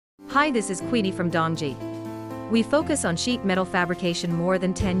Hi, this is Queenie from Dongji. We focus on sheet metal fabrication more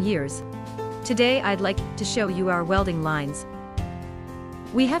than 10 years. Today I'd like to show you our welding lines.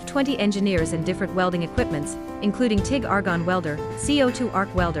 We have 20 engineers and different welding equipments, including TIG argon welder, CO2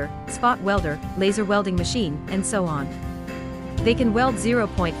 arc welder, spot welder, laser welding machine, and so on. They can weld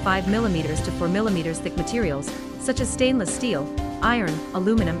 0.5 mm to 4 mm thick materials, such as stainless steel, iron,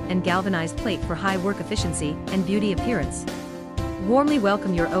 aluminum, and galvanized plate for high work efficiency and beauty appearance. Warmly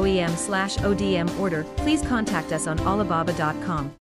welcome your OEM/ODM order. Please contact us on Alibaba.com.